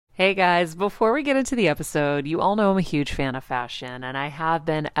Hey guys, before we get into the episode, you all know I'm a huge fan of fashion, and I have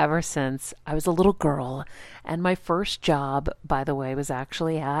been ever since I was a little girl. And my first job, by the way, was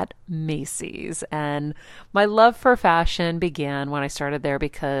actually at Macy's. And my love for fashion began when I started there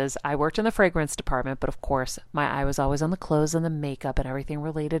because I worked in the fragrance department, but of course, my eye was always on the clothes and the makeup and everything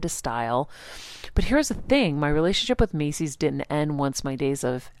related to style. But here's the thing, my relationship with Macy's didn't end once my days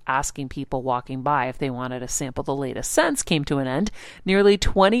of asking people walking by if they wanted to sample the latest scents came to an end. Nearly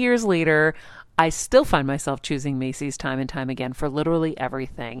 20 years later, I still find myself choosing Macy's time and time again for literally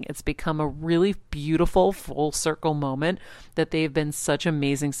everything. It's become a really beautiful full circle moment that they've been such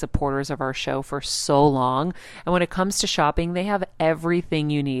amazing supporters of our show for so long. And when it comes to shopping, they have everything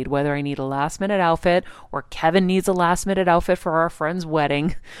you need, whether I need a last minute outfit or Kevin needs a last minute outfit for our friend's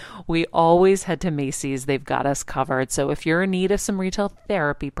wedding. We always head to Macy's. They've got us covered. So if you're in need of some retail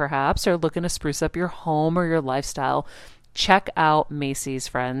therapy, perhaps, or looking to spruce up your home or your lifestyle, check out Macy's,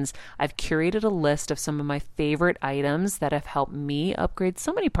 friends. I've curated a list of some of my favorite items that have helped me upgrade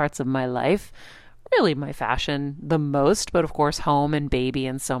so many parts of my life. Really my fashion the most, but of course home and baby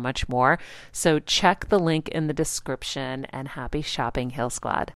and so much more. So check the link in the description and happy shopping, Hill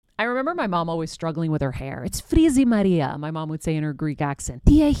Squad. I remember my mom always struggling with her hair. It's Frizi Maria, my mom would say in her Greek accent.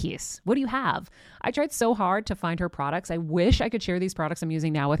 Diehis, what do you have? I tried so hard to find her products. I wish I could share these products I'm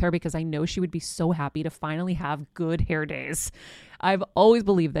using now with her because I know she would be so happy to finally have good hair days. I've always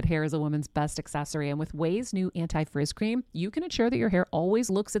believed that hair is a woman's best accessory, and with Ouai's new anti-frizz cream, you can ensure that your hair always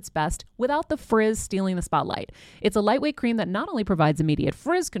looks its best without the frizz stealing the spotlight. It's a lightweight cream that not only provides immediate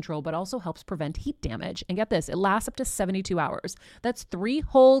frizz control, but also helps prevent heat damage. And get this, it lasts up to 72 hours. That's 3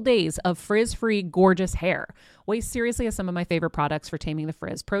 whole days of frizz-free, gorgeous hair. Ouai seriously has some of my favorite products for taming the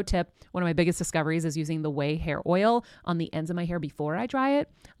frizz. Pro tip, one of my biggest discoveries is using the Ouai hair oil on the ends of my hair before I dry it.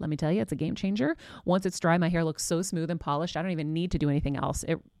 Let me tell you, it's a game changer. Once it's dry, my hair looks so smooth and polished, I don't even need to do anything else.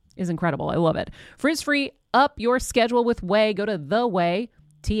 It is incredible. I love it. Frizz-free, up your schedule with Ouai. Go to the Ouai,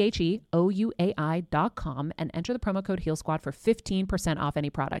 TheOuai.com, and enter the promo code Heal Squad for 15% off any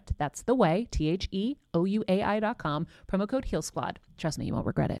product. That's the Ouai, TheOuai.com, promo code Heal Squad. Trust me, you won't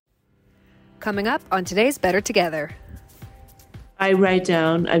regret it. Coming up on today's Better Together. I write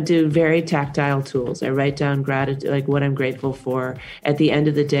down, I do very tactile tools. I write down gratitude, like what I'm grateful for. At the end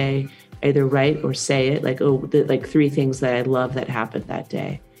of the day, either write or say it, like, like 3 things that I love that happened that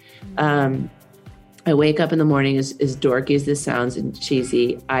day. I wake up in the morning, as dorky as this sounds and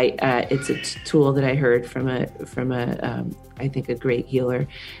cheesy. It's a tool that I heard from I think a great healer.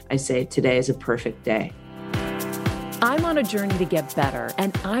 I say, today is a perfect day. I'm on a journey to get better,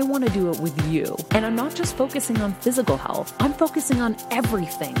 and I want to do it with you. And I'm not just focusing on physical health. I'm focusing on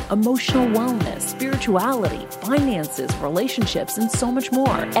everything: emotional wellness, spirituality, finances, relationships, and so much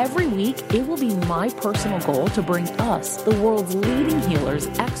more. Every week, it will be my personal goal to bring us, the world's leading healers,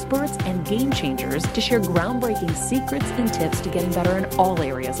 experts, and game changers, to share groundbreaking secrets and tips to getting better in all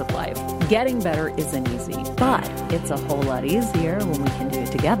areas of life. Getting better isn't easy, but it's a whole lot easier when we can do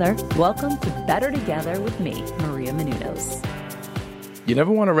it together. Welcome to Better Together with me, Maria Menounos. You never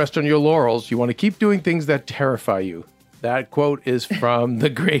want to rest on your laurels. You want to keep doing things that terrify you. That quote is from the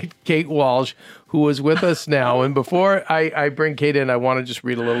great Kate Walsh, who is with us now. And before I bring Kate in, I want to just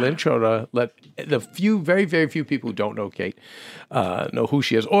read a little intro to let the very, very few people who don't know Kate know who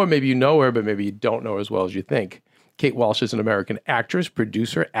she is. Or maybe you know her, but maybe you don't know her as well as you think. Kate Walsh is an American actress,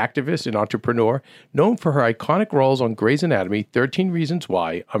 producer, activist, and entrepreneur, known for her iconic roles on Grey's Anatomy, 13 Reasons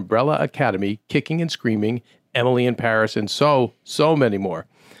Why, Umbrella Academy, Kicking and Screaming, Emily in Paris, and so many more.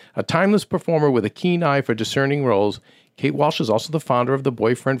 A timeless performer with a keen eye for discerning roles, Kate Walsh is also the founder of the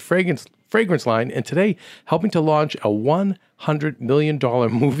Boyfriend fragrance line, and today helping to launch a $100 million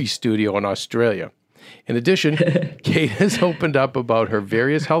movie studio in Australia. In addition, Kate has opened up about her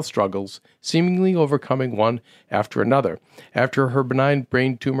various health struggles, seemingly overcoming one after another. After her benign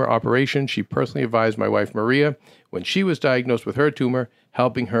brain tumor operation, she personally advised my wife Maria when she was diagnosed with her tumor,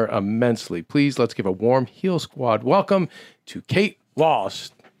 helping her immensely. Please, let's give a warm Heal Squad welcome to Kate Walsh.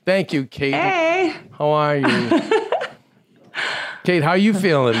 Thank you, Kate. Hey. How are you? Kate, how are you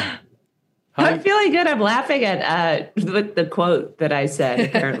feeling? I'm feeling good. I'm laughing at the quote that I said,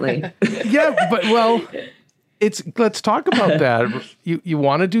 apparently. Yeah, but let's talk about that. You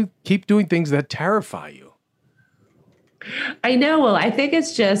want to keep doing things that terrify you. I know. Well, I think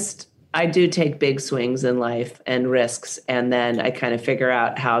it's just, I do take big swings in life and risks. And then I kind of figure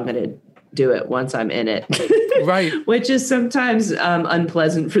out how I'm going to do it once I'm in it. Right. Which is sometimes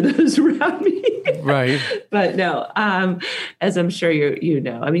unpleasant for those around me. Right. But no, as I'm sure you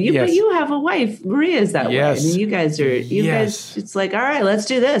know, I mean, but you have a wife, Maria's that way. I mean, you guys, it's like, all right, let's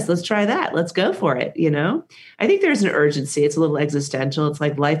do this. Let's try that. Let's go for it. You know, I think there's an urgency. It's a little existential. It's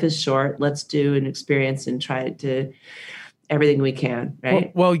like life is short. Let's do an experience and try to everything we can.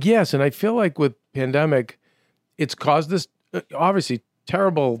 Right. Well, yes. And I feel like with pandemic, it's caused this obviously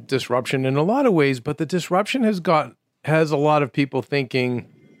terrible disruption in a lot of ways, but the disruption has a lot of people thinking,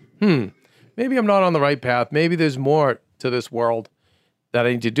 maybe I'm not on the right path. Maybe there's more to this world that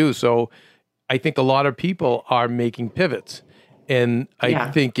I need to do. So I think a lot of people are making pivots, and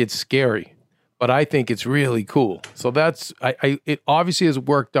I think it's scary, but I think it's really cool. So it obviously has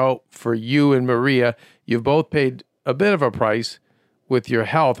worked out for you and Maria. You've both paid a bit of a price with your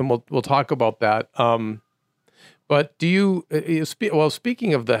health, and we'll talk about that. But do you,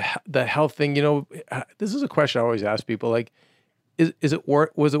 speaking of the health thing, you know, this is a question I always ask people, like,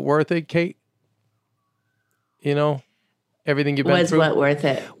 was it worth it, Kate? You know, everything you've been through? Was what worth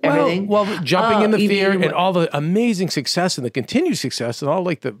it? Everything? Well, jumping in the fear and all the amazing success and the continued success and all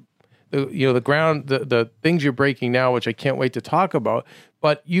like the things you're breaking now, which I can't wait to talk about.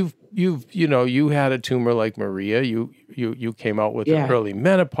 But you had a tumor like Maria. You came out with an early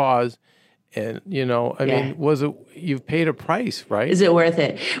menopause. And, you know, I mean, you've paid a price, right? Is it worth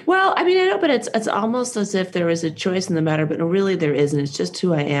it? Well, I mean, I know, but it's almost as if there was a choice in the matter, but really there isn't. It's just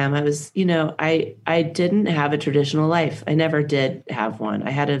who I am. I was, you know, I didn't have a traditional life. I never did have one.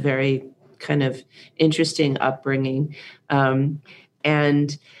 I had a very kind of interesting upbringing.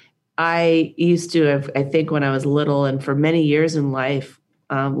 And I used to have, I think when I was little and for many years in life,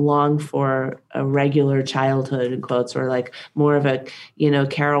 long for a regular childhood, in quotes, or like more of a, you know,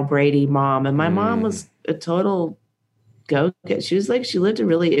 Carol Brady mom. And my mom was a total go-get. She lived a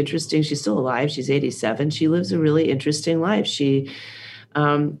really interesting, she's still alive. She's 87. She lives a really interesting life. She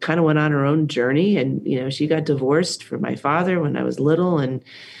kind of went on her own journey, and, you know, she got divorced from my father when I was little, and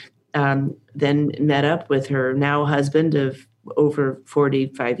then met up with her now husband of over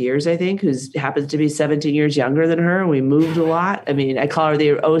 45 years, I think, who happens to be 17 years younger than her. We moved a lot. I mean, I call her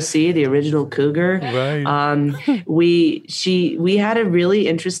the OC, the original cougar. Right. We had a really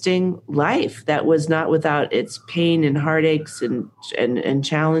interesting life that was not without its pain and heartaches and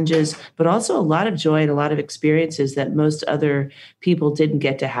challenges, but also a lot of joy and a lot of experiences that most other people didn't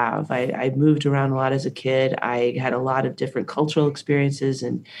get to have. I moved around a lot as a kid. I had a lot of different cultural experiences,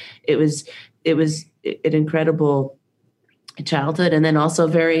 and it was an incredible childhood, and then also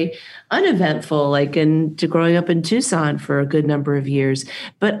very uneventful, like growing up in Tucson for a good number of years.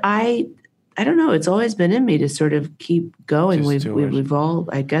 But I don't know, it's always been in me to sort of keep going. We've all,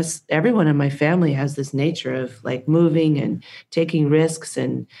 I guess everyone in my family has this nature of like moving and taking risks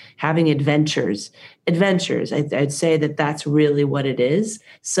and having adventures. I'd say that that's really what it is.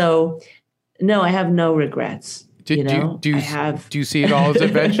 So no, I have no regrets. Do you see it all as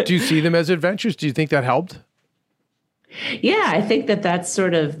adventures? Do you see them as adventures? Do you think that helped? Yeah, I think that that's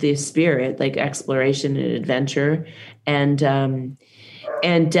sort of the spirit, like exploration and adventure. And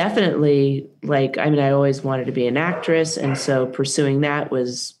definitely, like, I mean, I always wanted to be an actress. And so pursuing that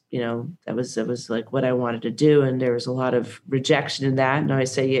was, you know, that was like what I wanted to do. And there was a lot of rejection in that. And I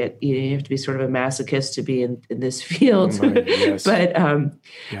always say you have to be sort of a masochist to be in this field. Right, yes.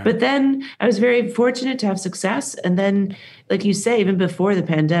 But then I was very fortunate to have success. And then, like you say, even before the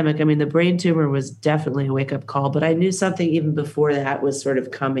pandemic, I mean, the brain tumor was definitely a wake-up call. But I knew something even before that was sort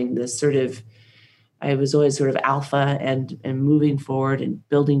of coming, this sort of, I was always sort of alpha and moving forward and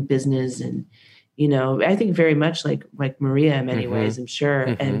building business. And, you know, I think very much like Maria in many ways, I'm sure.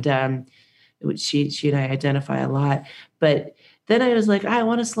 And she and I identify a lot. But then I was like, I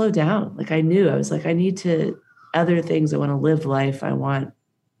want to slow down. Like I was like, I need to other things. I want to live life. I want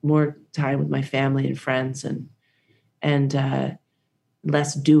more time with my family and friends and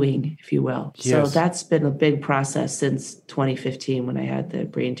less doing, if you will. Yes. So that's been a big process since 2015 when I had the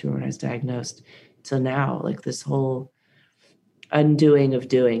brain tumor and I was diagnosed till now, like this whole undoing.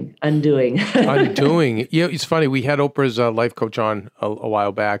 Undoing. Yeah, it's funny. We had Oprah's life coach on a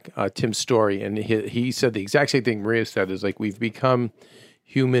while back, Tim Story, and he said the exact same thing Maria said, is like we've become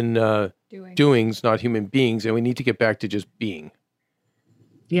human doings, not human beings, and we need to get back to just being.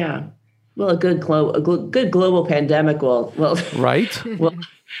 Yeah. Well, a good global pandemic will right will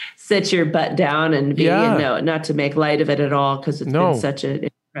sit your butt down and be, not to make light of it at all, because it's been such an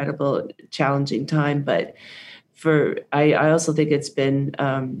incredible, challenging time. But I also think it's been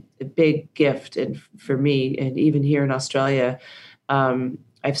a big gift, and for me, and even here in Australia,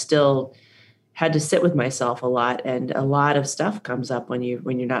 I've still had to sit with myself a lot, and a lot of stuff comes up when you're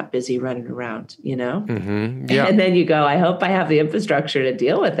not busy running around, Yeah. And then you go, I hope I have the infrastructure to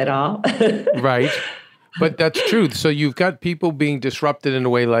deal with it all. Right. But that's true. So you've got people being disrupted in a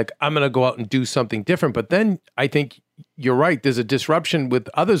way like, I'm going to go out and do something different. But then I think you're right. There's a disruption with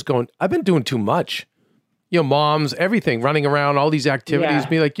others going, I've been doing too much. Moms, everything, running around, all these activities.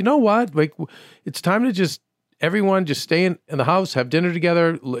 Be like, you know what? Like, it's time to everyone just stay in the house, have dinner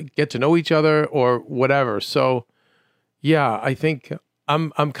together, get to know each other or whatever. So, yeah, I think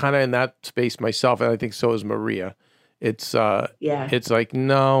I'm kind of in that space myself. And I think so is Maria. It's it's like,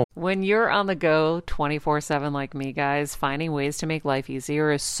 no. When you're on the go 24/7 like me, guys, finding ways to make life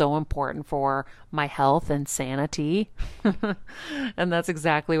easier is so important for my health and sanity. And that's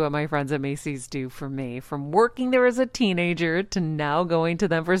exactly what my friends at Macy's do for me. From working there as a teenager to now going to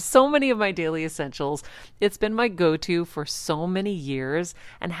them for so many of my daily essentials, it's been my go-to for so many years.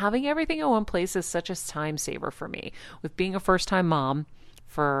 And having everything in one place is such a time saver for me. With being a first-time mom,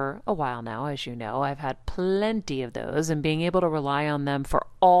 for a while now, as you know, I've had plenty of those, and being able to rely on them for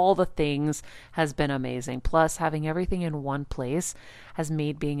all the things has been amazing. Plus, having everything in one place has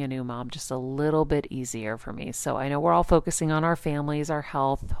made being a new mom just a little bit easier for me. So I know we're all focusing on our families, our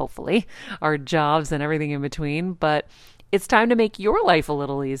health, hopefully, our jobs and everything in between, but it's time to make your life a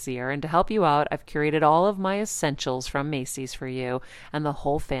little easier. And to help you out, I've curated all of my essentials from Macy's for you and the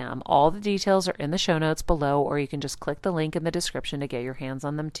whole fam. All the details are in the show notes below, or you can just click the link in the description to get your hands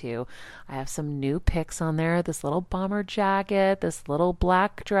on them too. I have some new picks on there. This little bomber jacket, this little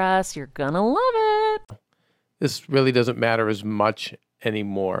black dress. You're gonna love it. This really doesn't matter as much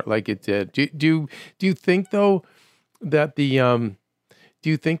anymore like it did. Do you think, though, that do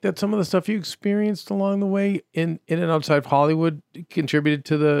you think that some of the stuff you experienced along the way in and outside of Hollywood contributed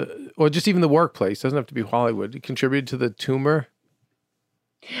to or just even the workplace, doesn't have to be Hollywood, contributed to the tumor?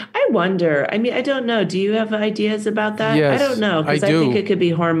 I wonder. I mean, I don't know. Do you have ideas about that? Yes, I don't know, because I think it could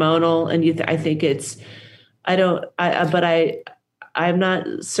be hormonal, and I think it's. I'm not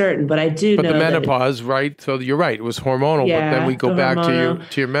certain, but I do know. But the menopause, right? So you're right. It was hormonal, but then we go back to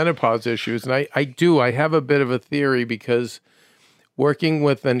your menopause issues, and I have a bit of a theory because working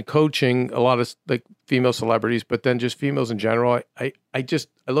with and coaching a lot of like female celebrities, but then just females in general. I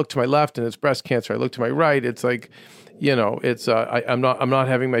look to my left and it's breast cancer. I look to my right, it's like, it's I'm not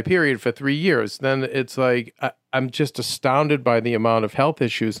having my period for 3 years. Then it's like I'm just astounded by the amount of health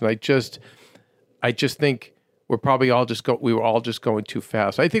issues, and I just think we were all just going too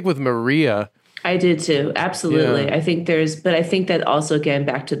fast. I think with Maria, I did too. Absolutely. Yeah. I think that also, again,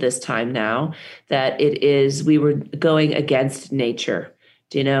 back to this time now, that we were going against nature,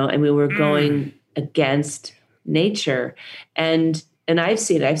 and we were going against nature. And I've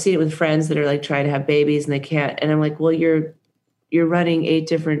seen it with friends that are like trying to have babies and they can't. And I'm like, well, you're running 8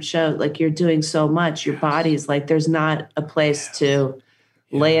 different shows. Like, you're doing so much. Your body's like, there's not a place to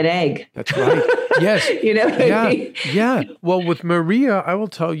lay an egg. That's right. Yes. You know what I mean? Yeah. Well, with Maria, I will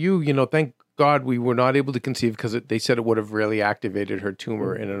tell you, thank God we were not able to conceive because they said it would have really activated her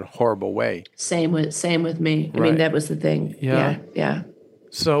tumor in a horrible way. Same with me. I mean, that was the thing. Yeah.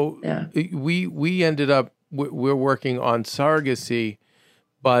 So we ended up, we're working on surrogacy,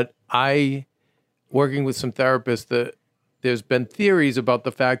 but working with some therapists, there's been theories about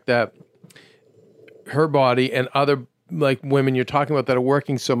the fact that her body and other like women you're talking about that are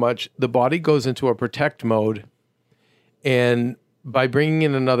working so much, the body goes into a protect mode, and by bringing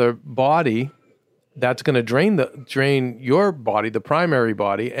in another body, that's going to drain your body, the primary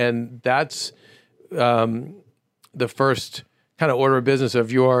body, and that's the first kind of order of business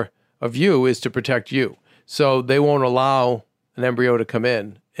of you is to protect you. So they won't allow an embryo to come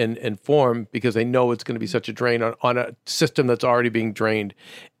in and form because they know it's going to be such a drain on a system that's already being drained.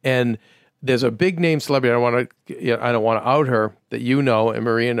 And there's a big name celebrity. I don't want to out her, that and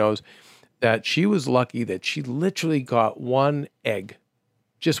Maria knows, that she was lucky that she literally got one egg,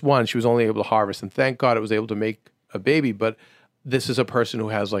 just one. She was only able to harvest, and thank God it was able to make a baby. But this is a person who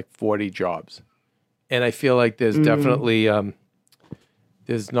has like 40 jobs, and I feel like there's definitely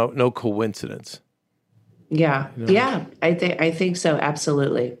there's no coincidence. Yeah, yeah, I think so.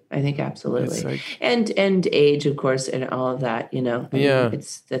 Absolutely, I think absolutely, like, and age, of course, and all of that. I mean,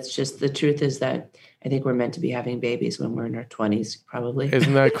 that's just the truth is that I think we're meant to be having babies when we're in our 20s, probably.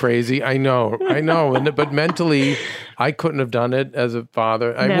 Isn't that crazy? I know. But mentally, I couldn't have done it as a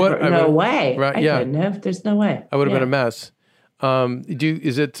father. No way. Right? I couldn't have. There's no way. I would have been a mess.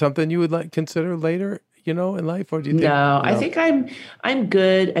 Is it something you would consider later? In life, or do you think? No, I think I'm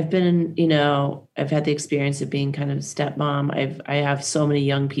good. I've been, I've had the experience of being kind of a stepmom. I have so many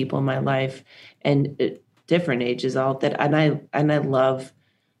young people in my life, and at different ages, and I love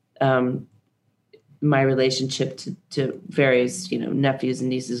my relationship to various, nephews and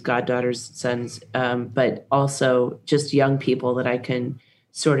nieces, goddaughters, sons, but also just young people that I can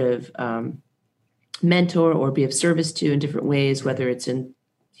sort of mentor or be of service to in different ways, whether it's in,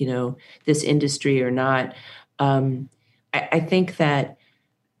 this industry or not. I think that,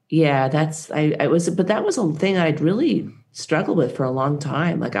 yeah, but that was a thing I'd really struggled with for a long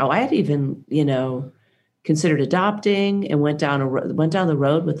time. Like, I had even, considered adopting and went down the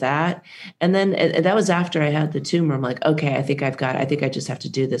road with that. And then that was after I had the tumor. I'm like, okay, I think I just have to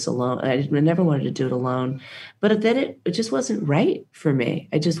do this alone. I never wanted to do it alone, but then it just wasn't right for me.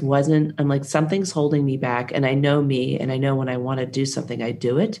 I just wasn't. I'm like, something's holding me back, and I know me, and I know when I want to do something, I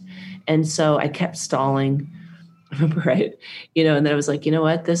do it. And so I kept stalling. Right. And then I was like, you know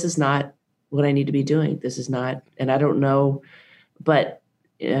what, this is not what I need to be doing. This is not, and I don't know, but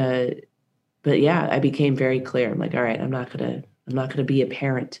yeah, I became very clear. I'm like, all right, I'm not gonna be a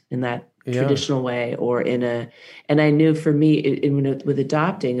parent in that traditional way, or and I knew for me, with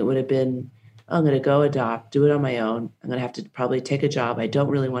adopting, it would have been, I'm going to go adopt, do it on my own. I'm going to have to probably take a job I don't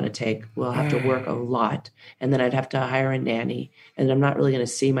really want to take. We'll have to work a lot. And then I'd have to hire a nanny. And I'm not really going to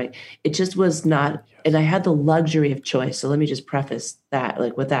see it just was not, and I had the luxury of choice. So let me just preface that,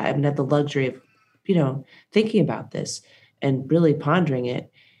 like with that, I haven't had the luxury of, thinking about this and really pondering it.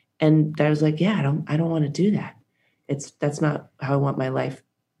 And I was like, yeah, I don't want to do that. That's not how I want my life.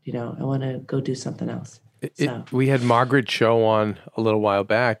 I want to go do something else. We had Margaret Cho on a little while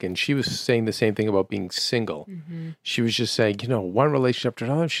back, and she was saying the same thing about being single. Mm-hmm. She was just saying, one relationship after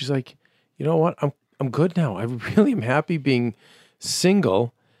another. She's like, you know what? I'm good now. I really am happy being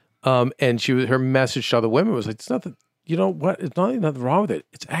single. And her message to other women was like, it's not that, it's nothing wrong with it.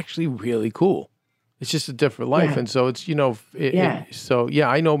 It's actually really cool. It's just a different life. Yeah. And so it's,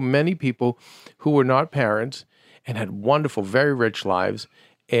 I know many people who were not parents and had wonderful, very rich lives.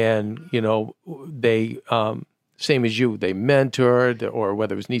 And, they, same as you, they mentored, or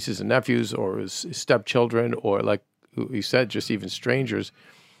whether it was nieces and nephews or it was stepchildren, or like you said, just even strangers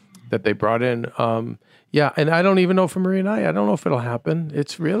that they brought in. And I don't even know for Marie and I don't know if it'll happen.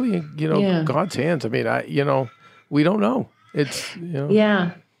 It's really, God's hands. I mean, we don't know. It's,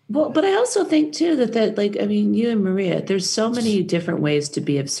 Yeah. Well, but I also think too that you and Maria, there's so many different ways to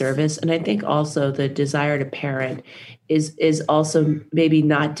be of service. And I think also the desire to parent is also maybe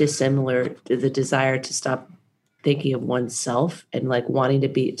not dissimilar to the desire to stop thinking of oneself and like wanting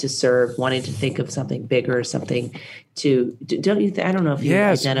to serve, wanting to think of something bigger, something don't you I don't know if you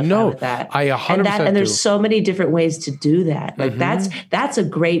identify with that. I 100% and there's so many different ways to do that. Like that's a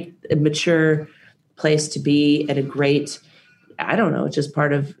great mature place to be, and a great, I don't know, it's just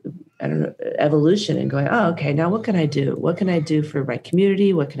part of, evolution, and going, oh, okay, now what can I do? What can I do for my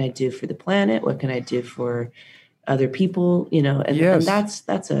community? What can I do for the planet? What can I do for other people? And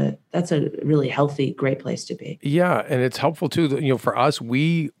that's a really healthy, great place to be. Yeah. And it's helpful too, for us,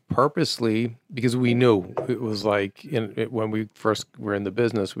 we purposely, because we knew it was like, when we first were in the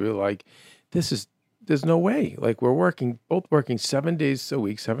business, we were like, there's no way. Like, we're both working 7 days a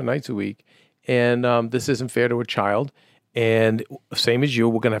week, 7 nights a week. And this isn't fair to a child. And same as you,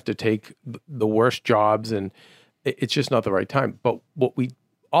 we're going to have to take the worst jobs, and it's just not the right time. But what we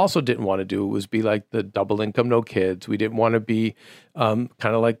also didn't want to do was be like the double income, no kids. We didn't want to be kind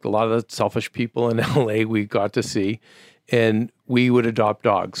of like a lot of the selfish people in LA we got to see, and we would adopt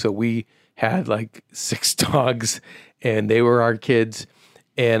dogs. So we had like 6 dogs, and they were our kids.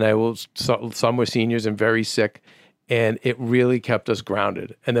 And some were seniors and very sick, and it really kept us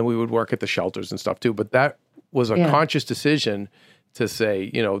grounded. And then we would work at the shelters and stuff too. But that was a conscious decision to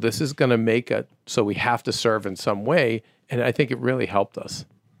say, this is going to make it so we have to serve in some way. And I think it really helped us.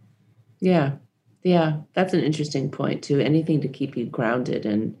 Yeah. Yeah. That's an interesting point too. Anything to keep you grounded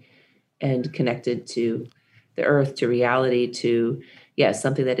and connected to the earth, to reality, to,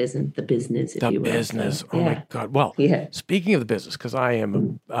 something that isn't the business, if you will. The business. Oh my God. Well, speaking of the business, because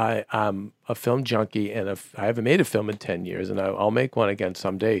I'm a film junkie, and I haven't made a film in 10 years, and I'll make one again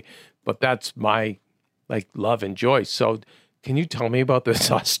someday, but that's my love and joy. So can you tell me about this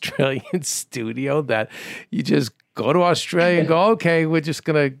Australian studio that you just go to Australia and go, okay, we're just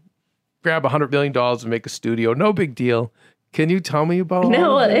going to grab $100 million and make a studio. No big deal. Can you tell me about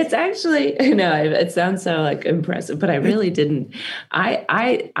it's actually, it sounds so impressive, but I really didn't.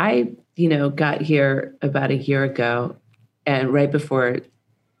 I got here about a year ago, and right before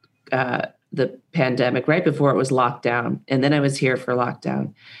the pandemic, right before it was locked down. And then I was here for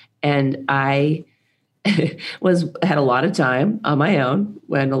lockdown, and I had a lot of time on my own,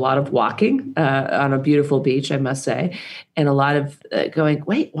 and a lot of walking on a beautiful beach, I must say, and a lot of going,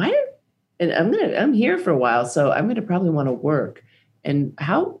 wait, why? And I'm here for a while, so I'm going to probably want to work.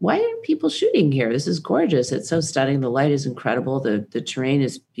 why aren't people shooting here? This is gorgeous. It's so stunning. The light is incredible. The terrain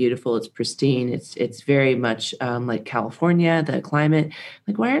is beautiful. It's pristine. It's very much like California, the climate.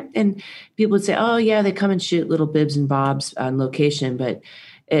 Like why aren't, and people would say, oh yeah, they come and shoot little bibs and bobs on location, but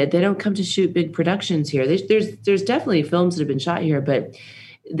they don't come to shoot big productions here. There's definitely films that have been shot here, but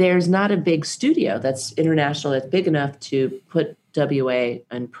there's not a big studio that's international, that's big enough to put WA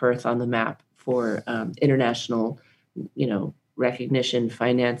and Perth on the map for international, recognition,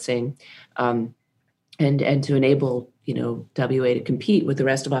 financing, and to enable, WA to compete with the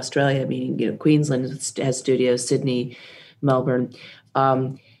rest of Australia, meaning, Queensland has studios, Sydney, Melbourne.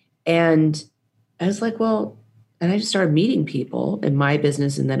 And I was like, well, and I just started meeting people in my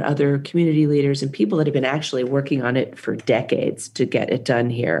business and then other community leaders and people that have been actually working on it for decades to get it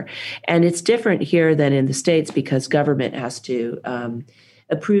done here. And it's different here than in the States because government has to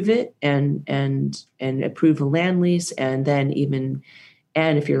approve it and approve a land lease and then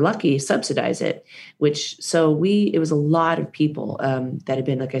and if you're lucky, subsidize it, it was a lot of people that have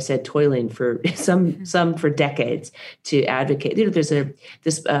been, like I said, toiling for some for decades to advocate. There's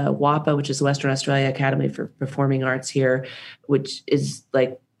this WAPA, which is the Western Australia Academy for Performing Arts here, which is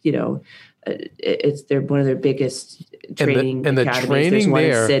like, they're one of their biggest training and the academies. training There's one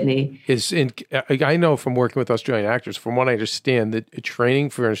there in Sydney. I know from working with Australian actors, from what I understand, that training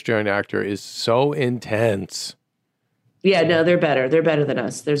for an Australian actor is so intense. Yeah, no, they're better. They're better than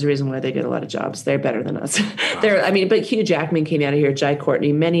us. There's a reason why they get a lot of jobs. They're better than us. But Hugh Jackman came out of here, Jai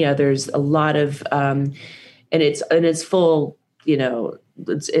Courtney, many others, a lot of, and it's full,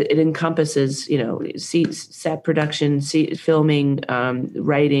 it encompasses, set production, filming,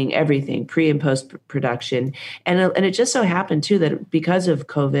 writing, everything, pre and post production. And it just so happened too, that because of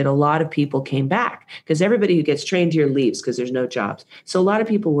COVID, a lot of people came back because everybody who gets trained here leaves because there's no jobs. So a lot of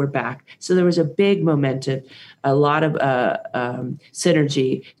people were back. So there was a big momentum, a lot of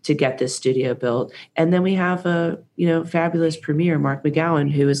synergy to get this studio built. And then we have a, fabulous premier, Mark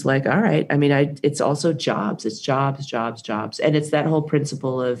McGowan, who is like, all right, it's also jobs. It's jobs. And it's that whole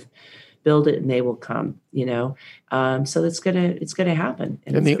principle of build it and they will come, so it's gonna happen.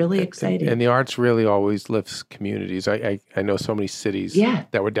 And it's really exciting. And the arts really always lifts communities. I know so many cities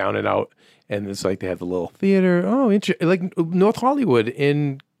that were down and out, and it's like they have the little theater. Oh, like North Hollywood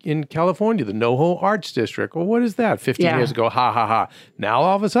in California, the NoHo Arts District. Well, what is that? 15 years ago, ha, ha, ha. Now,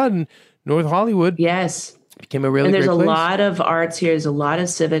 all of a sudden, North Hollywood became a really great place. And there's a lot of arts here. There's a lot of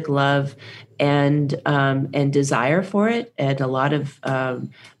civic love and desire for it, and a lot of a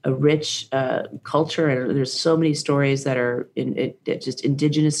rich culture. And there's so many stories that are just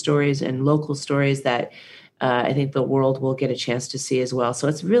indigenous stories and local stories that I think the world will get a chance to see as well. So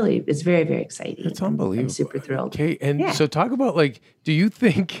it's very, very exciting. It's unbelievable. I'm super thrilled. Okay, and so talk about do you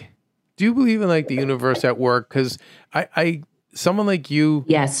believe in the universe at work? Because someone like you,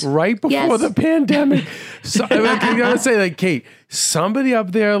 right before the pandemic, I gotta say, Kate, somebody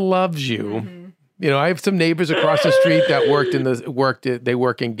up there loves you. Mm-hmm. I have some neighbors across the street that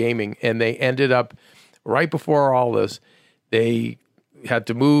work in gaming, and they ended up right before all this, they had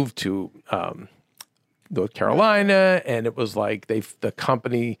to move to North Carolina, and it was like the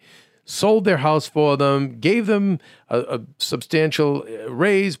company sold their house for them, gave them a substantial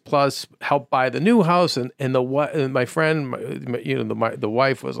raise plus help buy the new house, and my friend, the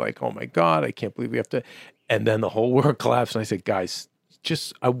wife was like, "Oh my God, I can't believe we have to," and then the whole world collapsed. And I said, "Guys,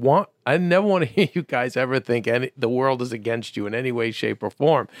 I never want to hear you guys ever think the world is against you in any way, shape, or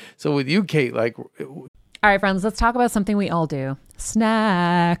form." So with you, Kate, all right, friends, let's talk about something we all do: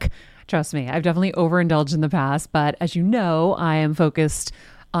 snack. Trust me, I've definitely overindulged in the past, but as you know, I am focused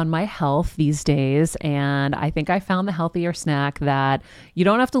on my health these days, and I think I found the healthier snack that you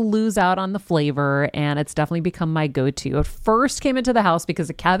don't have to lose out on the flavor, and it's definitely become my go-to. It first came into the house because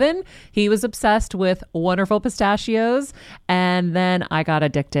of Kevin. He was obsessed with Wonderful Pistachios, and then I got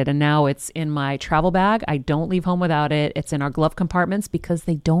addicted, and now it's in my travel bag. I don't leave home without it. It's in our glove compartments because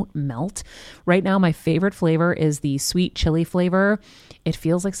they don't melt. Right now, my favorite flavor is the sweet chili flavor. It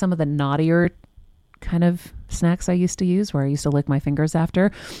feels like some of the naughtier kind of snacks I used to use, where I used to lick my fingers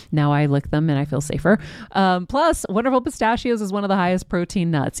after. Now I lick them and I feel safer. Plus, Wonderful Pistachios is one of the highest protein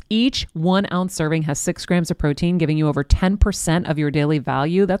nuts. Each 1 ounce serving has 6 grams of protein, giving you over 10% of your daily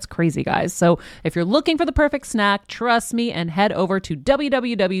value. That's crazy, guys. So if you're looking for the perfect snack, trust me and head over to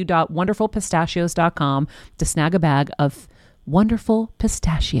www.wonderfulpistachios.com to snag a bag of Wonderful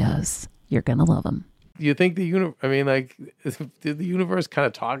Pistachios. You're going to love them. Do you think did the universe kind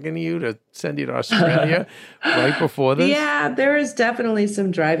of talking to you to send you to Australia right before this? Yeah, there is definitely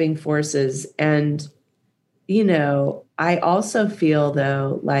some driving forces. And, I also feel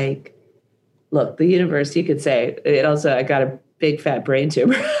though, look, the universe, you could say it also, I got to big fat brain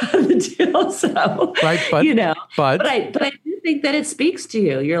tumor on the deal. So, Right, but but I do think that it speaks to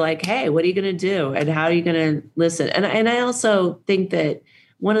you. You're like, hey, what are you going to do, and how are you going to listen? And I also think that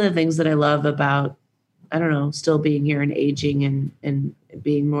one of the things that I love about, I don't know, still being here and aging and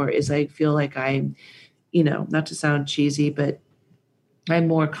being more is I feel like I'm, not to sound cheesy, but I'm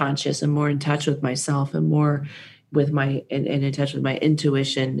more conscious and more in touch with myself and more with my and in touch with my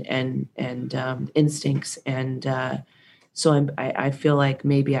intuition and instincts. And so I feel like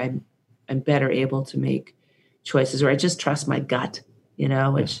maybe I'm better able to make choices, or I just trust my gut,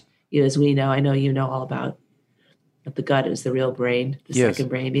 which, as we know, I know all about that the gut is the real brain, the second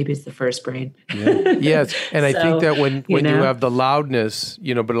brain, maybe it's the first brain. Yeah. Yes. And I think that when you have the loudness,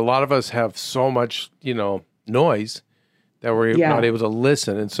 but a lot of us have so much, noise that we're not able to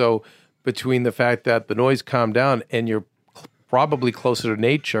listen. And so between the fact that the noise calmed down and you're probably closer to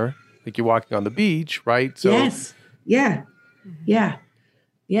nature, like you're walking on the beach, right? So yes. Yeah. Yeah.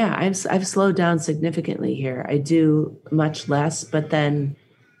 Yeah. I've slowed down significantly here. I do much less, but then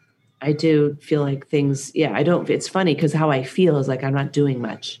I do feel like things, it's funny because how I feel is like I'm not doing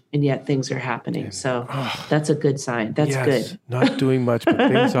much and yet things are happening. So that's a good sign. That's good. Not doing much, but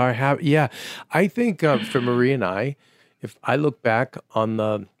things are happening. Yeah. I think for Marie and I, if I look back on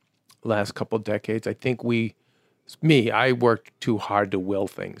the last couple of decades, I think I worked too hard to will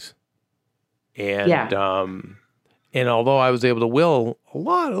things. And, and although I was able to will a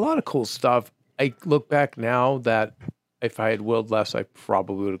lot of cool stuff, I look back now that if I had willed less, I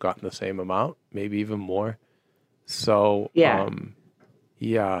probably would have gotten the same amount, maybe even more. So,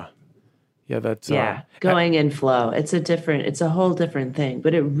 that's going in flow. It's a whole different thing,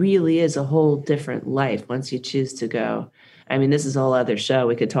 but it really is a whole different life once you choose to go. I mean, this is a whole other show.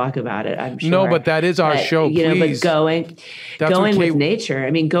 We could talk about it, I'm sure. No, but that is our show, please. But going with nature.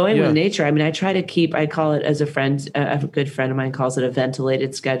 I mean, with nature. I mean, I try to keep, I call it, as a friend, a good friend of mine calls it, a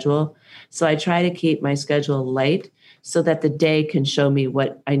ventilated schedule. So I try to keep my schedule light so that the day can show me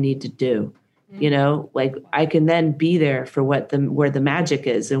what I need to do. Like I can then be there for where the magic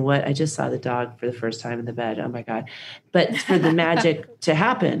is, and what I just saw the dog for the first time in the bed. Oh my God. But for the magic to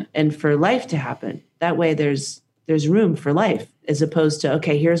happen and for life to happen, that way there's room for life, as opposed to,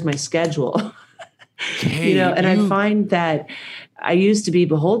 okay, here's my schedule. I find that I used to be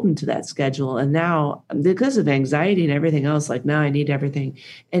beholden to that schedule. And now, because of anxiety and everything else, like now I need everything.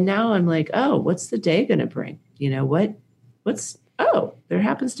 And now I'm like, oh, what's the day going to bring? There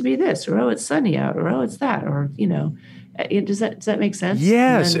happens to be this, or, oh, it's sunny out, or, oh, it's that, or, does that make sense?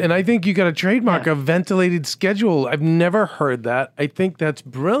 Yes. And I think you got a trademark, a ventilated schedule. I've never heard that. I think that's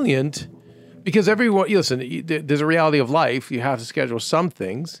brilliant because there's a reality of life. You have to schedule some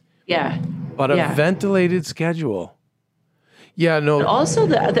things. Yeah. But a ventilated schedule. Yeah, no. And also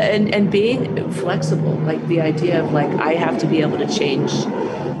and being flexible, like the idea of like, I have to be able to change,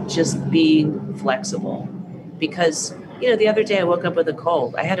 just being flexible. Because, the other day I woke up with a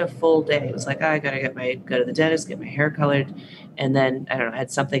cold. I had a full day. It was like, I got to go to the dentist, get my hair colored. And then, I don't know, I had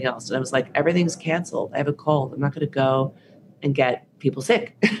something else. And I was like, everything's canceled. I have a cold. I'm not going to go and get people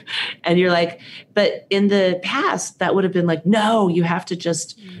sick. And you're like, but in the past, that would have been like, no, you have to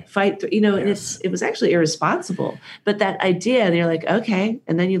just fight through, and it was actually irresponsible. But that idea, and you're like, okay.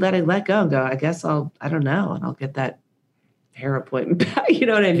 And then you let go and go, I guess I don't know. And I'll get that hair appointment back. You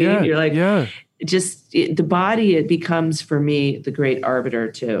know what I mean? Yeah, you're like, the body, it becomes for me the great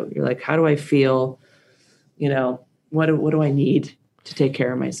arbiter too. You're like, how do I feel? What do I need to take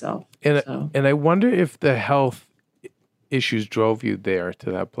care of myself? And I wonder if the health issues drove you there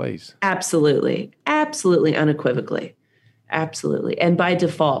to that place. Absolutely. Absolutely. Unequivocally. Absolutely. And by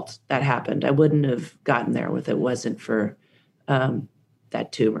default, that happened. I wouldn't have gotten there if it wasn't for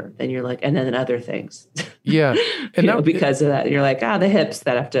that tumor. Then you're like, and then other things. Yeah. And because of that, you're like, the hips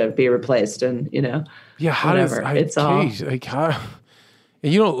that have to be replaced, and how whatever. It's all like how.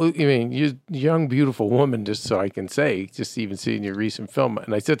 And you're a young, beautiful woman, just so I can say, just even seeing your recent film.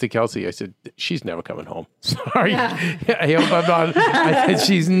 And I said to Kelsey, I said, she's never coming home. Sorry. Yeah. I hope I'm not. I said,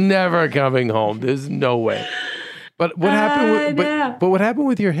 she's never coming home. There's no way. But what happened? But what happened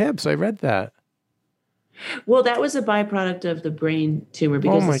with your hips? I read that. Well, that was a byproduct of the brain tumor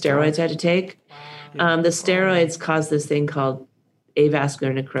because the steroids I had to take. The steroids caused this thing called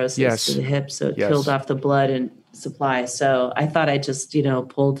avascular necrosis to the hip. So it killed off the blood and supply. So I thought I just,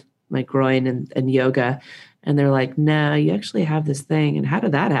 pulled my groin and yoga, and they're like, no, you actually have this thing. And how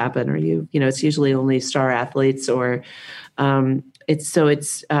did that happen? Or it's usually only star athletes, or it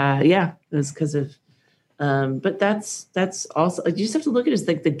was because of, but that's also, you just have to look at it as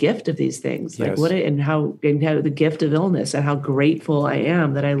like the gift of these things, like how the gift of illness, and how grateful I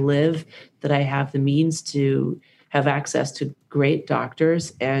am that I live, that I have the means to have access to great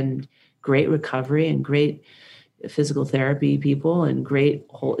doctors and great recovery and great physical therapy people and great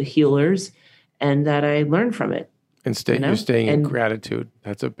healers, and that I learn from it. And you're staying in gratitude.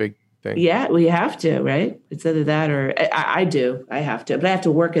 That's a big thing. Yeah, well, you have to, right? It's either that or I do. I have to, but I have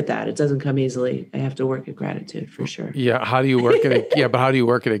to work at that. It doesn't come easily. I have to work at gratitude for sure. Yeah. How do you work at it? Yeah, but how do you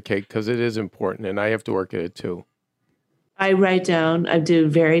work at it, Kate? Because it is important, and I have to work at it too. I write down, I do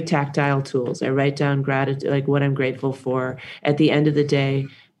very tactile tools. I write down gratitude, like what I'm grateful for. At the end of the day,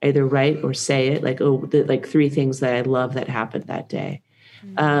 either write or say it, like, like 3 things that I love that happened that day.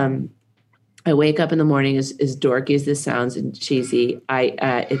 I wake up in the morning, as dorky as this sounds and cheesy.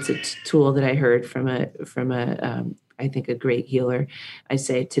 It's a tool that I heard from I think a great healer. I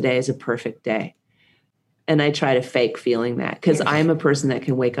say, today is a perfect day. And I try to fake feeling that, because I'm a person that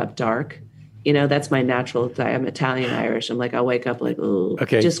can wake up dark. That's my natural. I'm Italian Irish. I'm like, I'll wake up like, ooh,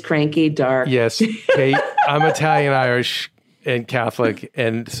 just cranky, dark. Yes, Kate, I'm Italian Irish and Catholic,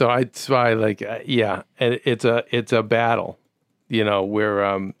 and so I like, yeah, and it's a battle.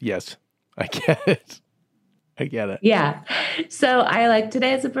 We're yes, I get it. I get it. Yeah. So I like,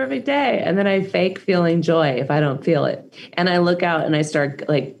 today is a perfect day, and then I fake feeling joy if I don't feel it, and I look out and I start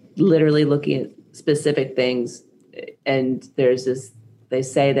like literally looking at specific things, and there's this. They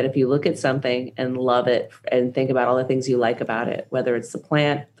say that if you look at something and love it and think about all the things you like about it, whether it's the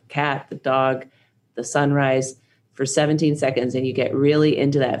plant, the cat, the dog, the sunrise, for 17 seconds, and you get really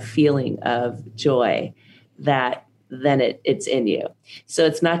into that feeling of joy, that then it's in you. So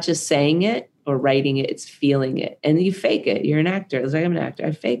it's not just saying it or writing it, it's feeling it. And you fake it. You're an actor. It's like, I'm an actor.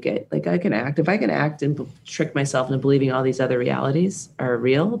 I fake it. Like, I can act. If I can act and trick myself into believing all these other realities are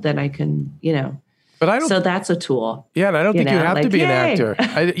real, then I can, But I don't. So that's a tool. Yeah, and I don't think you have to be yay. an actor.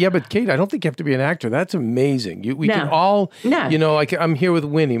 But Kate, I don't think you have to be an actor. That's amazing. We can all, I'm here with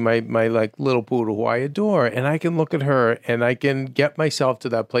Winnie, my like little poodle who I adore, and I can look at her and I can get myself to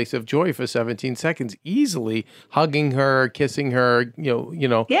that place of joy for 17 seconds easily, hugging her, kissing her,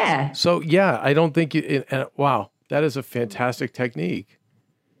 Yeah. So yeah, I don't think wow, that is a fantastic technique.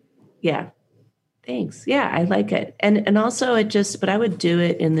 Yeah. Thanks. Yeah, I like it. And also but I would do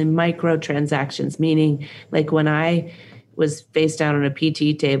it in the micro transactions, meaning like when I was face down on a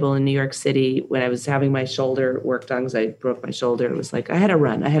PT table in New York City, when I was having my shoulder worked on because I broke my shoulder, it was like, I had to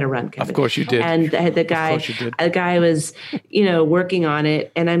run, Kevin. Of course you did. And the guy was, working on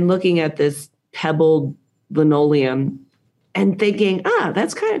it, and I'm looking at this pebbled linoleum and thinking,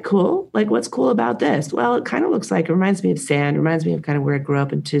 that's kind of cool. Like, what's cool about this? Well, it kind of looks like, it reminds me of sand, reminds me of kind of where I grew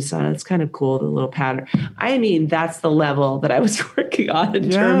up in Tucson. It's kind of cool, the little pattern. I mean, that's the level that I was working on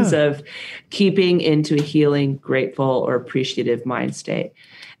in terms of keeping into a healing, grateful, or appreciative mind state,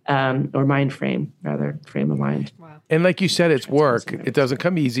 or mind frame, rather, frame of mind. Wow. And like you said, it's work. It doesn't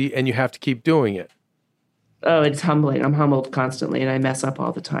come easy, and you have to keep doing it. Oh, it's humbling. I'm humbled constantly, and I mess up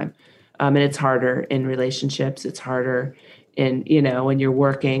all the time. And it's harder in relationships. It's harder in, when you're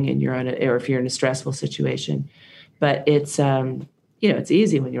working and you're or if you're in a stressful situation, but it's, it's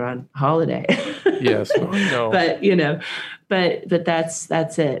easy when you're on holiday. Yes. No. But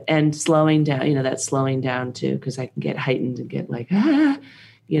that's it. And slowing down, that's slowing down too, because I can get heightened and get like,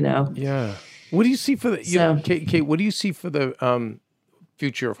 Yeah. What do you see for the, Kate, what do you see for the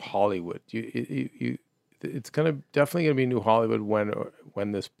future of Hollywood? It's definitely going to be new Hollywood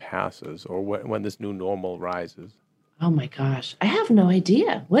when this passes, or when this new normal rises. Oh my gosh. I have no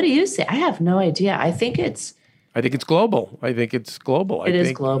idea. What do you say? I have no idea. I think it's global. It is global. I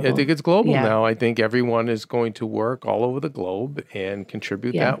think it's global now. I think everyone is going to work all over the globe and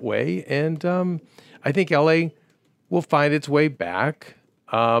contribute that way. And I think LA will find its way back,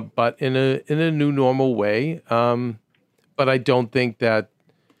 but in a new normal way. But I don't think that.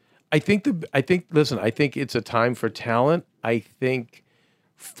 I think it's a time for talent. I think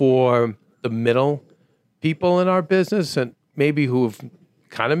for the middle people in our business, and maybe who've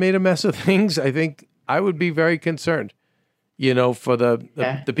kind of made a mess of things, I think I would be very concerned, for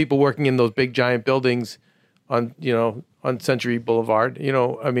the people working in those big giant buildings on Century Boulevard,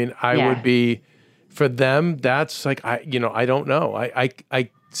 I would be, for them, that's like, I don't know.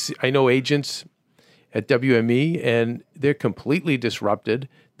 I know agents at WME, and they're completely disrupted.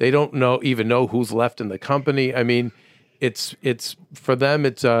 They don't even know who's left in the company. I mean, it's for them,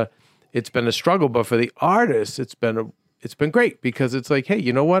 it's been a struggle, but for the artists, it's been great, because it's like, hey,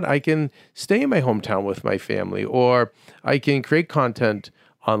 you know what? I can stay in my hometown with my family, or I can create content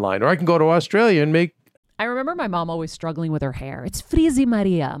online, or I can go to Australia and make. I remember my mom always struggling with her hair. It's Frizi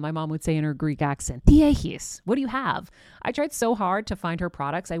Maria, my mom would say in her Greek accent. Tiehis, what do you have? I tried so hard to find her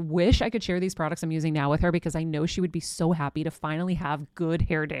products. I wish I could share these products I'm using now with her, because I know she would be so happy to finally have good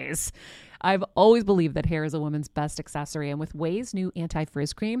hair days. I've always believed that hair is a woman's best accessory, and with Ouai's new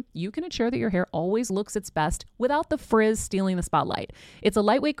anti-frizz cream, you can ensure that your hair always looks its best without the frizz stealing the spotlight. It's a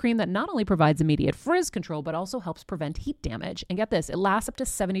lightweight cream that not only provides immediate frizz control, but also helps prevent heat damage. And get this, it lasts up to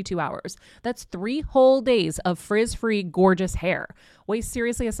 72 hours. That's 3 whole days of frizz-free, gorgeous hair. Ouai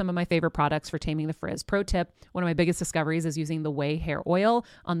seriously has some of my favorite products for taming the frizz. Pro tip, one of my biggest discoveries is using the Ouai hair oil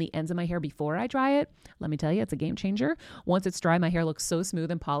on the ends of my hair before I dry it. Let me tell you, it's a game changer. Once it's dry, my hair looks so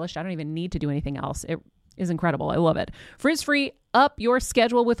smooth and polished, I don't even need to do anything else. It is incredible. I love it. Frizz-free, up your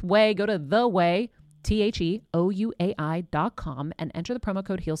schedule with Ouai. Go to the Ouai, TheOuai.com, and enter the promo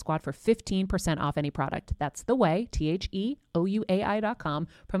code Heal Squad for 15% off any product. That's the Ouai, TheOuai.com,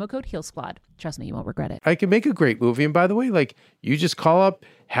 promo code Heal Squad. Trust me, you won't regret it. I can make a great movie. And by the way, like, you just call up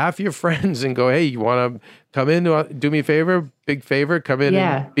half your friends and go, hey, you want to come in, do me a favor, big favor, come in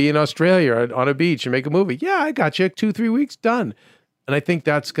and be in Australia on a beach and make a movie. Yeah, I got you. 2-3 weeks, done. And I think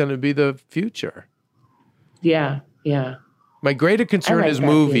that's going to be the future. Yeah, yeah. My greater concern is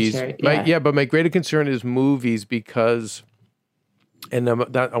movies. Yeah. But my greater concern is movies because, and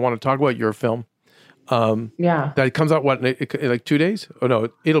that I want to talk about your film. That comes out, in like 2 days? Oh, no,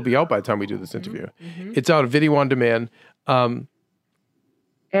 it'll be out by the time we do this interview. Mm-hmm. It's out of video on demand. And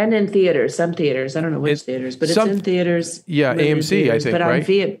in theaters, some theaters. I don't know which theaters, but it's in theaters. Yeah, AMC, theaters, I think, but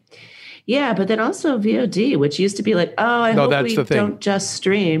right? Yeah, but then also VOD, which used to be like, I hope we don't just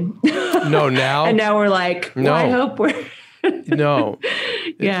stream. No, now. And now we're like, I hope we're... No.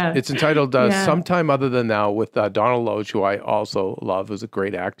 It's entitled Sometime Other Than Now with Donald Loach, who I also love, who's a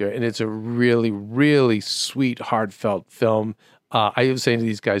great actor. And it's a really, really sweet, heartfelt film. I was saying to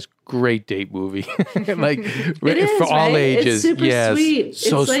these guys, great date movie. Like, it is, for all ages. It's super sweet.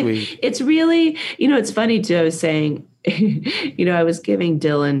 So sweet. It's really, it's funny too. I was saying, I was giving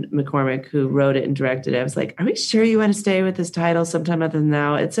Dylan McCormick, who wrote it and directed it, I was like, are we sure you want to stay with this title, Sometime Other Than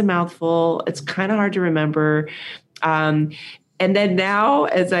Now? It's a mouthful. It's kind of hard to remember. And then now,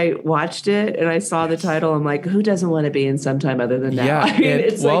 as I watched it and I saw the title, I'm like, who doesn't want to be in Sometime Other Than Now? Yeah, I mean,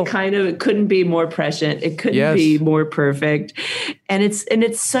 it's it couldn't be more prescient. It couldn't be more perfect. And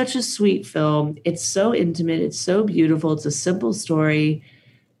it's such a sweet film. It's so intimate. It's so beautiful. It's a simple story.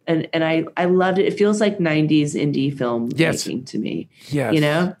 And I loved it. It feels like 90s indie film making to me.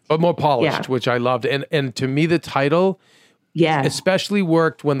 Yes. But more polished, which I loved. And to me, the title especially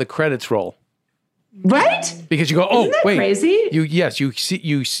worked when the credits roll. Right? Because you go, Isn't that crazy?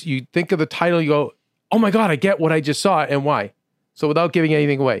 You think of the title, you go, oh my God, I get what I just saw and why. So without giving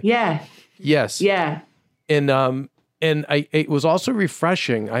anything away. Yeah. Yes. Yeah. And it was also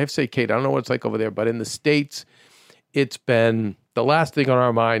refreshing. I have to say, Kate, I don't know what it's like over there, but in the States, it's been, the last thing on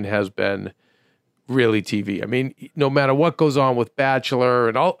our mind has been really TV. I mean, no matter what goes on with Bachelor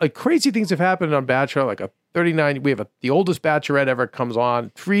and all crazy things have happened on Bachelor, like a 39, we have the oldest Bachelorette ever comes on,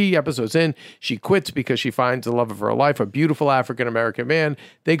 3 episodes in, she quits because she finds the love of her life, a beautiful African-American man.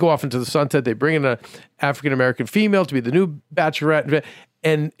 They go off into the sunset. They bring in an African-American female to be the new Bachelorette.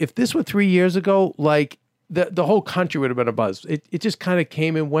 And if this were 3 years ago, like the whole country would have been abuzz. It just kind of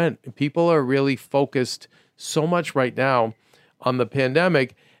came and went. People are really focused so much right now on the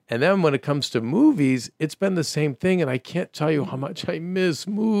pandemic. And then when it comes to movies, it's been the same thing. And I can't tell you how much I miss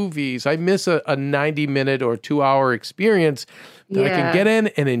movies. I miss a 90-minute or 2-hour experience that I can get in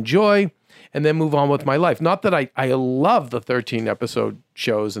and enjoy and then move on with my life. Not that I love the 13-episode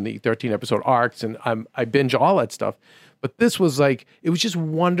shows and the 13-episode arcs, and I binge all that stuff. But this was it was just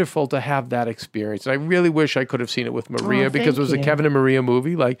wonderful to have that experience. And I really wish I could have seen it with Maria because it was a Kevin and Maria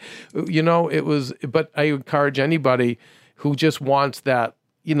movie. It was, but I encourage anybody who just wants that,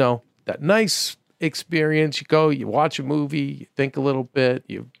 that nice experience. You go, you watch a movie, you think a little bit,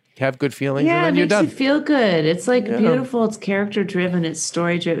 you have good feelings, and then you're done. It makes you feel good. It's beautiful. It's character driven. It's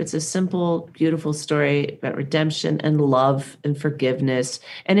story driven. It's a simple, beautiful story about redemption and love and forgiveness.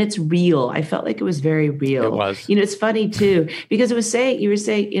 And it's real. I felt like it was very real. It was. It's funny too, because you were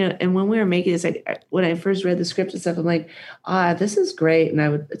saying, and when we were making this, when I first read the script and stuff, I'm like, this is great.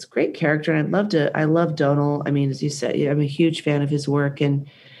 And it's a great character. And I love Donal. I mean, as you said, I'm a huge fan of his work. And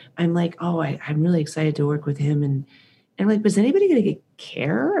I'm like, I'm really excited to work with him. And I'm like, was anybody going to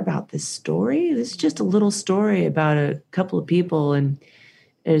care about this story? This is just a little story about a couple of people and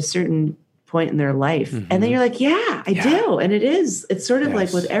at a certain point in their life. Mm-hmm. And then you're like, I do. And it is. It's sort of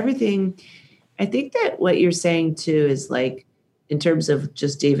like with everything. I think that what you're saying too is like, in terms of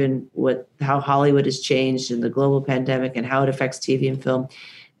just even how Hollywood has changed in the global pandemic and how it affects TV and film,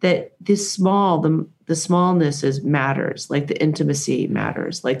 that the smallness matters, like the intimacy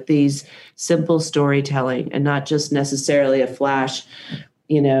matters, like these simple storytelling and not just necessarily a flash,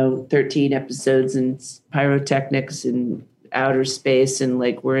 13 episodes and pyrotechnics and outer space and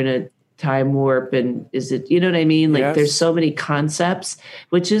like we're in a time warp, and is it, you know what I mean? Like Yes. there's so many concepts,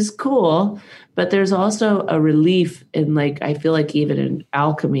 which is cool, but there's also a relief in, like, I feel like even in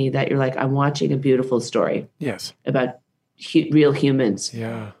alchemy that you're like, I'm watching a beautiful story Yes. about real humans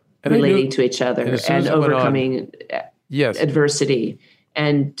Yeah. And I relating knew- to each other and as soon and as it went on- overcoming Yes. adversity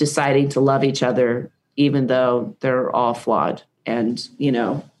and deciding to love each other even though they're all flawed. And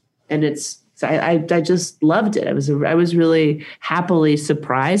and I just loved it. I was really happily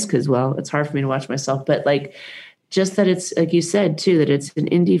surprised because, well, it's hard for me to watch myself, but like, just that it's, like you said too, that it's an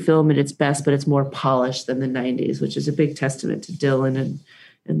indie film at its best, but it's more polished than the 90s, which is a big testament to Dylan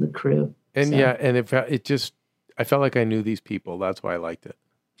and the crew. And So, yeah, and it just, I felt like I knew these people. That's why I liked it.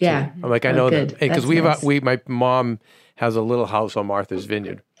 yeah. I'm like, I Oh, know good. them because That's nice. my mom has a little house on Martha's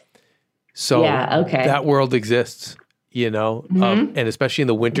Vineyard, so Yeah, okay. that world exists, and especially in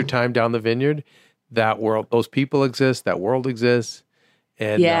the wintertime down the vineyard, that world, those people exist, that world exists,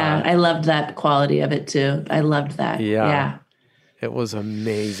 and Yeah, I loved that quality of it too. I loved that. Yeah. Yeah. it was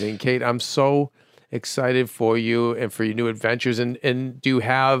amazing. Kate, I'm so excited for you and for your new adventures. And do you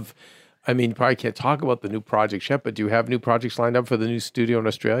have? I mean, you probably can't talk about the new projects yet, but do you have new projects lined up for the new studio in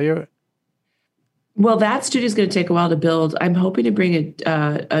Australia? Well, that studio is going to take a while to build. I'm hoping to bring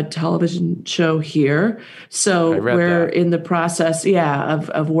a television show here. I So read we're that. in the process,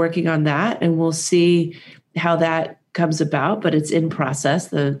 of working on that, and we'll see how that comes about. But it's in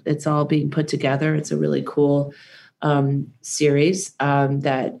process. It's all being put together. It's a really cool series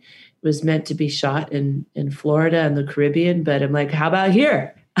that was meant to be shot in Florida and the Caribbean. But I'm like, how about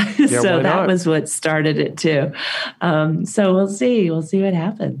here? why So that not? was what started it too. So we'll see. We'll see what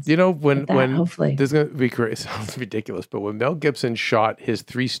happens. When that, hopefully. this is going to be great. It sounds ridiculous, but when Mel Gibson shot his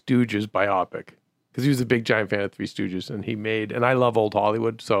Three Stooges biopic, because he was a big giant fan of Three Stooges, and I love old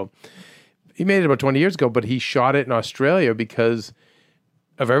Hollywood, so he made it about 20 years ago, but he shot it in Australia because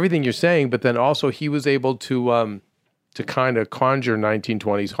of everything you're saying, but then also he was able to kind of conjure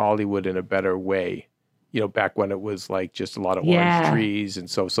 1920s Hollywood in a better way. Back when it was like just a lot of orange Yeah. trees, and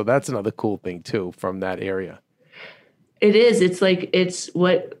so that's another cool thing too from that area. It is. It's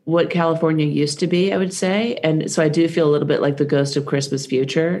what California used to be, I would say. And so I do feel a little bit like the Ghost of Christmas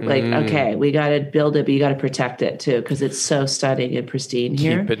Future. Like, okay, we got to build it, but you got to protect it too, because it's so stunning and pristine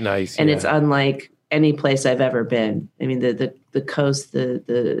here. Keep it nice, And yeah. it's unlike any place I've ever been. I mean, the coast,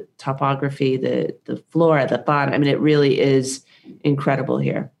 the topography, the flora, the fauna. I mean, it really is incredible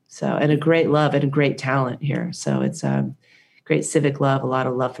here. So, and a great love and a great talent here. So it's great civic love, a lot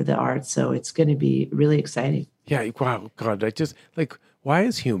of love for the arts. So it's going to be really exciting. Yeah, wow, God, I just, like, why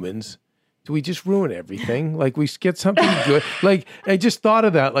as humans do we just ruin everything? Like, we get something good. Like, I just thought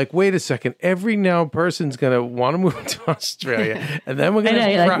of that. Like, wait a second. Every now person's going to want to move to Australia. And then we're going to... I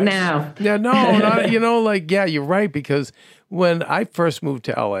know, you're like, now. Yeah, no, not, yeah, you're right. Because when I first moved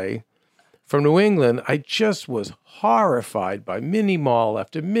to LA from New England, I just was horrified by mini mall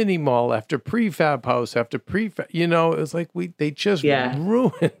after mini mall after prefab house after prefab. It was like they just Yeah.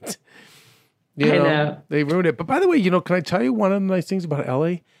 ruined... I know. They ruined it. But by the way, can I tell you one of the nice things about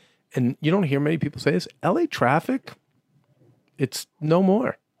LA? And you don't hear many people say this. LA traffic, it's no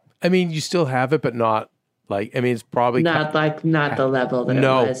more. I mean, you still have it, but not like, it's probably Not the level that it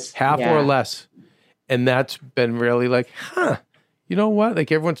was. half Yeah. or less. And that's been really like, you know what?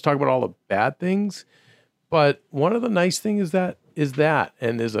 Like, everyone's talking about all the bad things, but one of the nice things is that,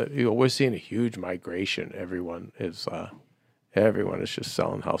 and there's we're seeing a huge migration. Everyone is just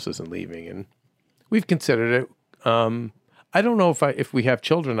selling houses and leaving, and we've considered it. I don't know if we have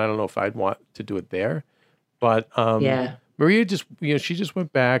children, I don't know if I'd want to do it there, but Yeah. Maria just, she just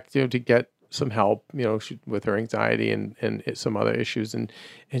went back, to get some help, with her anxiety and some other issues. And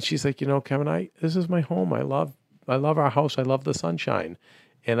she's like, Kevin, this is my home. I love our house. I love the sunshine,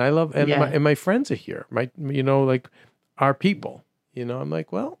 and I love, and Yeah. my friends are here. Like our people, I'm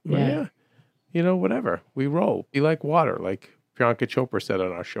like, well, Maria, whatever, we roll, be like water. Like Priyanka Chopra said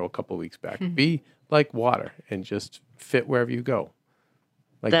on our show a couple of weeks back, be like water and just fit wherever you go.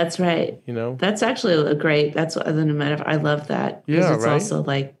 Like, That's right. That's actually that's I love that. Because Yeah, it's right? also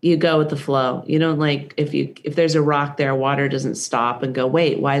like you go with the flow. You don't like if there's a rock there, water doesn't stop and go,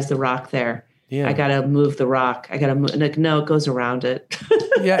 wait, why is the rock there? Yeah. I gotta move the rock. I gotta move. Like, no, it goes around it.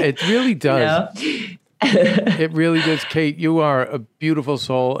 yeah, it really does. It really does. Kate, you are a beautiful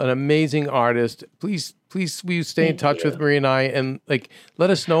soul, an amazing artist. Please will you stay in touch with Maria and I, and like let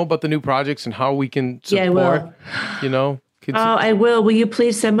us know about the new projects and how we can Yeah, I support, will. I will. Will you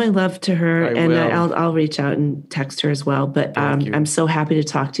please send my love to her? I And will. I'll reach out and text her as well. But Thank you. I'm so happy to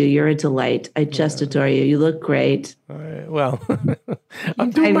talk to you. You're a delight. I just adore you. You look great. All right, well, I'm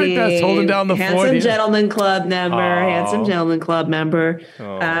doing my best holding down the fort handsome here. gentleman club member. Handsome gentleman club member.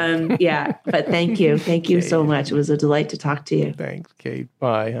 Yeah, but thank you. Thank you so much. It was a delight to talk to you. Thanks, Kate.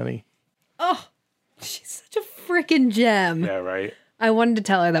 Bye, honey. Oh, she's such a freaking gem. Yeah, right. I wanted to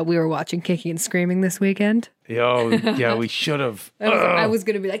tell her that we were watching Kicking and Screaming this weekend. Yo, yeah, we should have. I was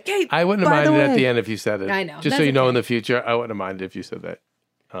going to be like, Kate, I wouldn't have by the minded at way. the end if you said it. I know. Just so That's you know okay. in the future, I wouldn't have minded if you said that.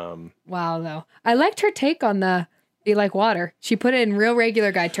 Wow, though. I liked her take on the be like water. She put it in real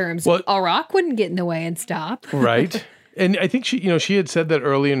regular guy terms. Well- A rock wouldn't get in the way and stop. Right. And I think she had said that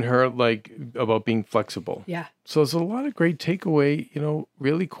early in her, like, about being flexible. Yeah. So it's a lot of great takeaway,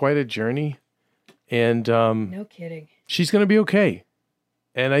 really quite a journey. And No kidding. she's going to be okay.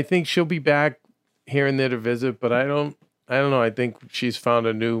 And I think she'll be back here and there to visit, but I don't know. I think she's found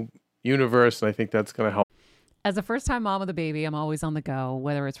a new universe, and I think that's going to help. As a first-time mom with a baby, I'm always on the go,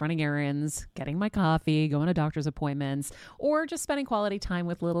 whether it's running errands, getting my coffee, going to doctor's appointments, or just spending quality time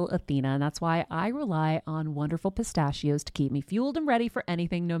with little Athena. And that's why I rely on Wonderful Pistachios to keep me fueled and ready for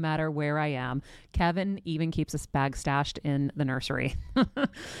anything, no matter where I am. Kevin even keeps a bag stashed in the nursery.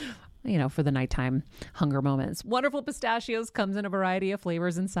 For the nighttime hunger moments. Wonderful Pistachios comes in a variety of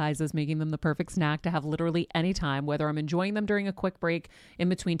flavors and sizes, making them the perfect snack to have literally any time, whether I'm enjoying them during a quick break in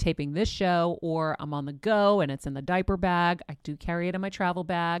between taping this show or I'm on the go and it's in the diaper bag. I do carry it in my travel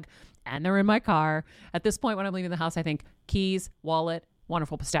bag and they're in my car. At this point, when I'm leaving the house, I think keys, wallet,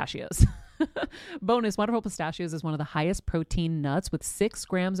 Wonderful Pistachios. Bonus, Wonderful Pistachios is one of the highest protein nuts with 6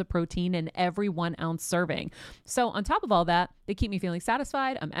 grams of protein in every 1 ounce serving. So on top of all that, they keep me feeling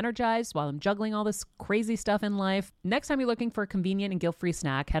satisfied. I'm energized while I'm juggling all this crazy stuff in life. Next time you're looking for a convenient and guilt-free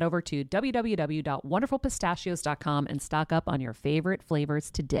snack, head over to www.wonderfulpistachios.com and stock up on your favorite flavors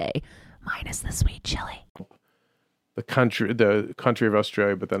today, minus the sweet chili. The country of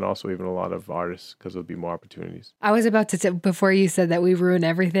Australia, but then also even a lot of artists, because there'll be more opportunities. I was about to say, before you said that we ruin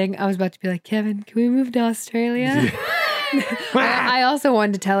everything, I was about to be like, Kevin, can we move to Australia? I also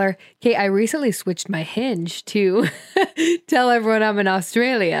wanted to tell her, Kate, I recently switched my Hinge to tell everyone I'm in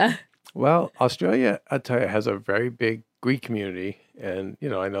Australia. Well, Australia, I tell you, has a very big Greek community, and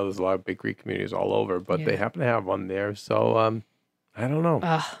I know there's a lot of big Greek communities all over, but they happen to have one there. So I don't know.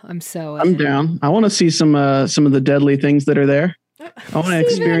 Oh, I'm down. I want to see some of the deadly things that are there. I want to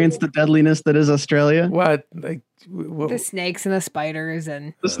experience the deadliness that is Australia. What? The snakes and the spiders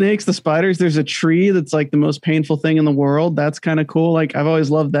and The snakes, the spiders. There's a tree that's like the most painful thing in the world. That's kind of cool. Like I've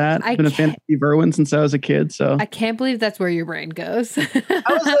always loved that. I've been a fan of Steve Irwin since I was a kid. So I can't believe that's where your brain goes. how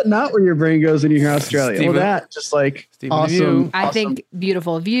is that not where your brain goes when you hear Australia? Stephen, well, that just like Stephen awesome. I think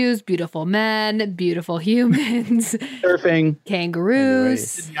beautiful views, beautiful men, beautiful humans, surfing,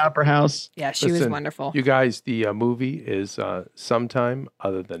 kangaroos. the Opera House. Yeah, she was Listen, wonderful. You guys, the movie is Sometime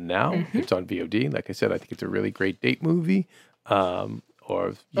Other Than Now. Mm-hmm. It's on VOD. Like I said, I think it's a really great date movie.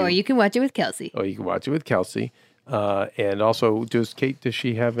 Or you can watch it with Kelsey. you can watch it with Kelsey. And also, does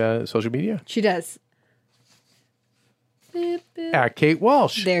she have social media? She does. Boop, boop. At Kate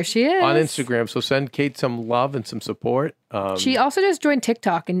Walsh. There she is. On Instagram. So send Kate some love and some support. She also just joined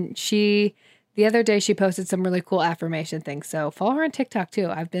TikTok, and the other day she posted some really cool affirmation things. So follow her on TikTok too.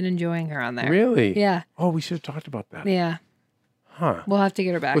 I've been enjoying her on there. Really? Yeah. Oh, we should have talked about that. Yeah. Huh. We'll have to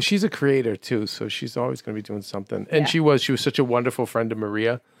get her back. Well, she's a creator too, so she's always going to be doing something. And Yeah. she was such a wonderful friend to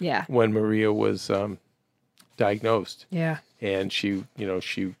Maria. Yeah. When Maria was diagnosed. Yeah. And she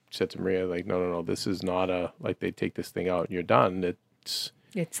said to Maria, like, no, this is not they take this thing out and you're done. It's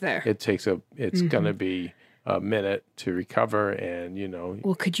there. It's going to be a minute to recover. And,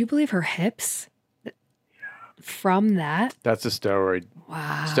 Well, could you believe her hips from that? that's a steroid.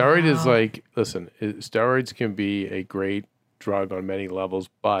 Wow. Steroid is like, listen, steroids can be a great drug on many levels,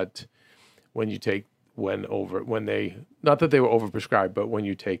 but when you take, not that they were overprescribed, but when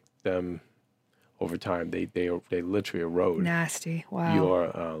you take them over time, they literally erode Nasty. Wow.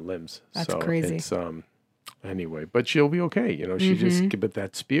 your limbs. That's so crazy. It's, anyway, but she'll be okay. She just but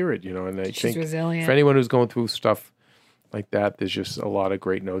that spirit, and I She's think resilient. for anyone who's going through stuff like that, there's just a lot of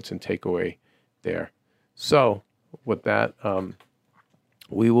great notes and takeaway there. So with that,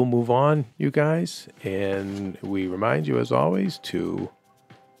 we will move on, you guys, and we remind you as always to.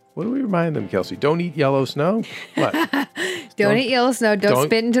 What do we remind them, Kelsey? Don't eat yellow snow. What? Don't eat yellow snow. Don't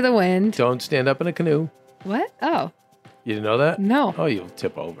spit into the wind. Don't stand up in a canoe. What? Oh, You didn't know that? no. Oh, you'll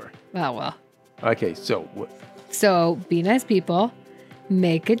tip over. Oh, well. Okay, so So be nice people,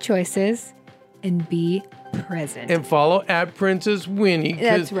 make good choices, and be present. And follow at Princess Winnie.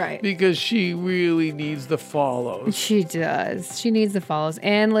 That's right. Because she really needs the follows. She does. She needs the follows.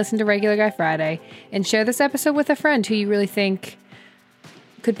 And listen to Regular Guy Friday. And share this episode with a friend who you really think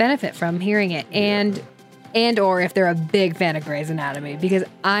could benefit from hearing it. And or if they're a big fan of Grey's Anatomy. Because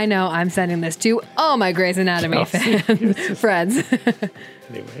I know I'm sending this to all my Grey's Anatomy friends.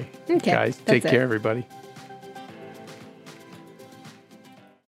 Anyway, okay, guys, take care, everybody.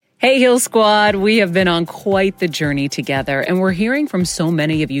 Hey, Heal Squad, we have been on quite the journey together, and we're hearing from so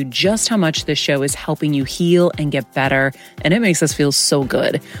many of you just how much this show is helping you heal and get better, and it makes us feel so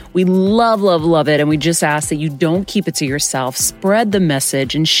good. We love, love, love it, and we just ask that you don't keep it to yourself. Spread the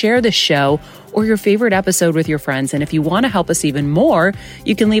message and share the show or your favorite episode with your friends. And if you want to help us even more,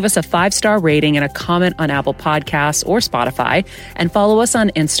 you can leave us a 5-star rating and a comment on Apple Podcasts or Spotify, and follow us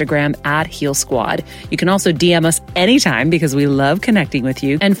on Instagram at Heal Squad. You can also DM us anytime because we love connecting with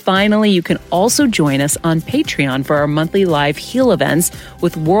you. And finally, you can also join us on Patreon for our monthly live heal events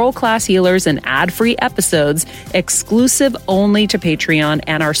with world-class healers and ad-free episodes exclusive only to Patreon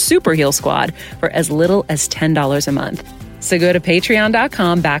and our Super Heal Squad for as little as $10 a month. So go to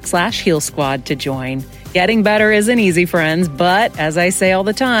patreon.com/Heal Squad to join. Getting better isn't easy, friends, but as I say all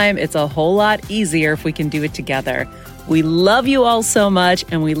the time, it's a whole lot easier if we can do it together. We love you all so much,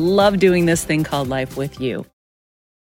 and we love doing this thing called life with you.